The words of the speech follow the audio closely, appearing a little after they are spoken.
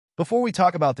Before we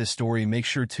talk about this story, make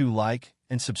sure to like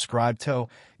and subscribe to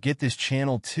get this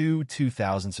channel to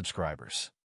 2,000 subscribers.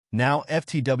 Now,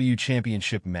 FTW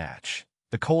Championship match.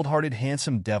 The cold-hearted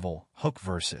handsome devil, Hook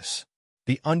versus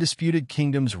the Undisputed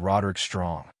Kingdom's Roderick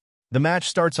Strong. The match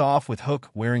starts off with Hook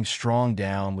wearing Strong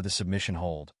down with a submission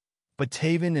hold, but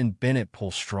Taven and Bennett pull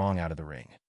Strong out of the ring.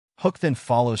 Hook then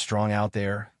follows Strong out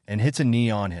there and hits a knee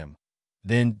on him,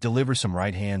 then delivers some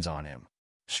right hands on him.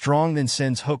 Strong then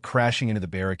sends Hook crashing into the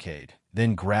barricade,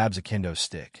 then grabs a kendo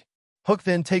stick. Hook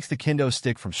then takes the kendo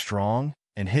stick from Strong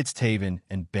and hits Taven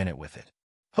and Bennett with it.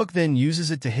 Hook then uses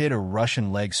it to hit a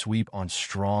Russian leg sweep on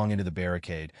Strong into the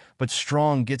barricade, but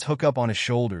Strong gets Hook up on his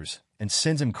shoulders and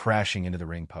sends him crashing into the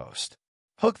ring post.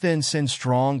 Hook then sends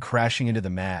Strong crashing into the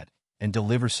mat and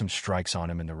delivers some strikes on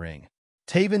him in the ring.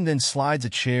 Taven then slides a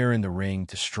chair in the ring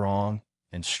to Strong,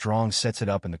 and Strong sets it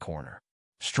up in the corner.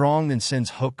 Strong then sends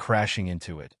Hook crashing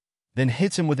into it, then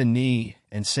hits him with a knee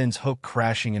and sends Hook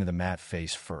crashing into the mat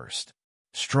face first.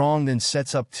 Strong then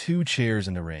sets up two chairs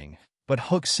in the ring,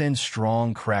 but Hook sends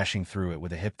Strong crashing through it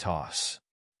with a hip toss.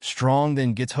 Strong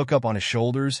then gets Hook up on his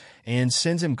shoulders and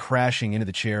sends him crashing into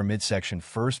the chair midsection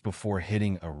first before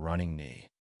hitting a running knee.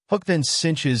 Hook then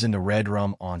cinches in the red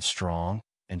rum on Strong,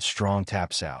 and Strong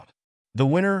taps out. The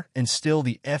winner and still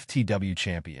the FTW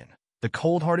champion, the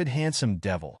cold-hearted handsome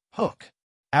devil, Hook.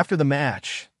 After the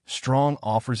match, Strong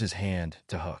offers his hand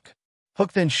to Hook.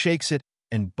 Hook then shakes it,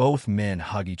 and both men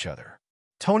hug each other.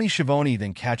 Tony Schiavone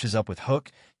then catches up with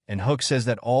Hook, and Hook says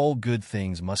that all good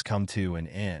things must come to an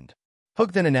end.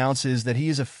 Hook then announces that he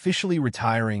is officially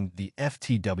retiring the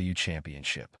FTW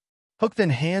Championship. Hook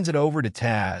then hands it over to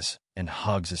Taz and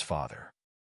hugs his father.